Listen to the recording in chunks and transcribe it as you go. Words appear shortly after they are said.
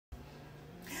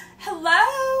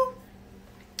Hello!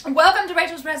 Welcome to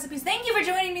Rachel's Recipes. Thank you for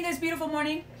joining me this beautiful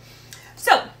morning.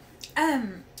 So,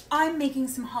 I'm making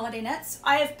some holiday nuts.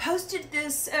 I have posted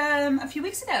this a few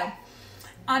weeks ago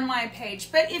on my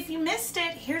page, but if you missed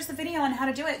it, here's the video on how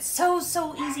to do it. So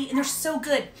easy, and they're so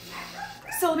good.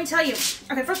 So let me tell you.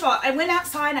 Okay, first of all, I went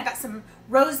outside and I got some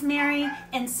rosemary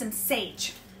and some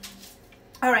sage.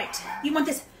 All right, you want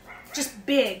this just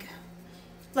big.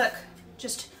 Look,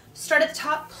 just start at the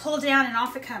top, pull down, and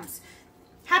off it comes.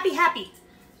 Happy.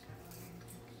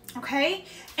 Okay?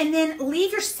 And then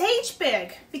leave your sage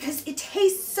big because it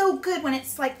tastes so good when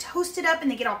it's like toasted up and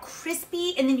they get all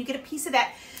crispy, and then you get a piece of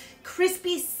that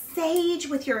crispy sage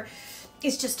with your,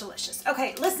 it's just delicious.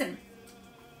 Okay, listen.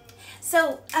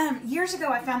 So years ago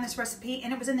I found this recipe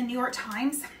and it was in the New York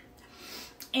Times.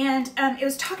 And it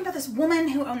was talking about this woman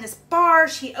who owned this bar.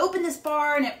 She opened this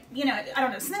bar and it, you know, I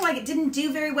don't know, something like it didn't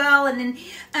do very well. And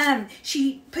then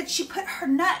she put her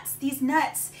nuts, these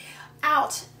nuts,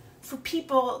 out for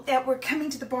people that were coming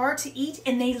to the bar to eat.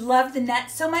 And they loved the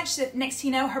nuts so much that next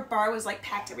thing you know, her bar was like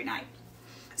packed every night.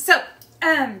 So,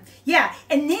 yeah.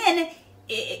 And then,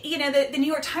 you know, the New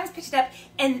York Times picked it up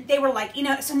and they were like, you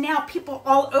know, so now people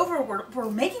all over were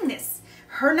making this,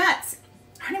 her nuts.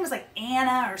 Her name was like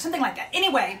Anna or something like that.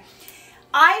 Anyway,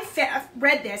 I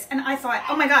read this and I thought,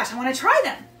 oh my gosh, I want to try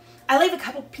them. I leave a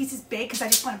couple pieces big because I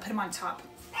just want to put them on top.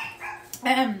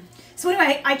 So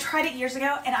anyway, I tried it years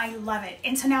ago and I love it.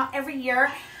 And so now every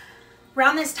year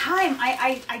around this time,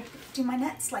 I do my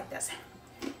nuts like this.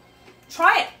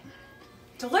 Try it.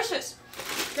 Delicious.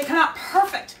 They come out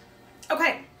perfect.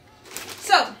 Okay,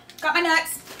 so got my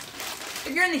nuts.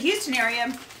 If you're in the Houston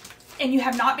area, and you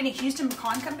have not been to Houston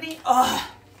Pecan Company, oh,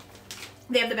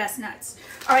 they have the best nuts.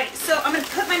 All right, so I'm gonna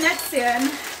put my nuts in.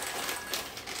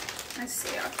 Let's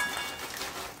see.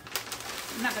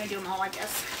 I'm not gonna do them all, I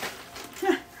guess.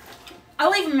 I'll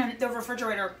leave them in the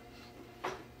refrigerator.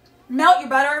 Melt your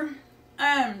butter.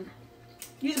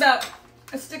 Use about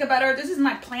a stick of butter. This is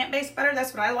my plant-based butter.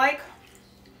 That's what I like.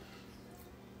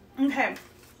 Okay.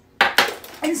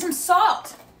 And some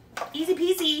salt. Easy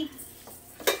peasy.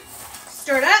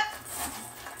 Stir it up.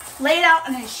 Lay it out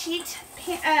on a sheet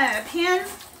pan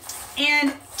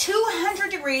and 200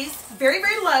 degrees, very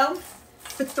low,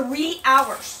 for 3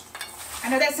 hours. I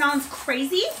know that sounds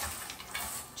crazy.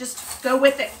 Just go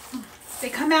with it. They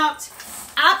come out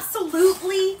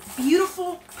absolutely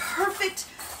beautiful, perfect,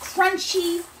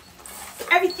 crunchy.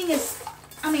 Everything is,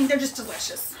 I mean, they're just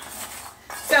delicious.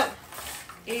 So,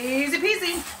 easy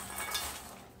peasy.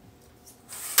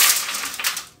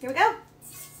 Here we go.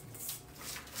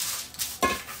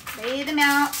 Lay them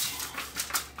out,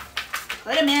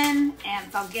 put them in,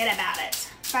 and forget about it.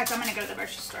 In fact, I'm gonna go to the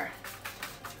grocery store.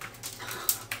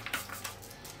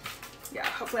 Yeah,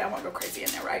 hopefully I won't go crazy in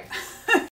there, right?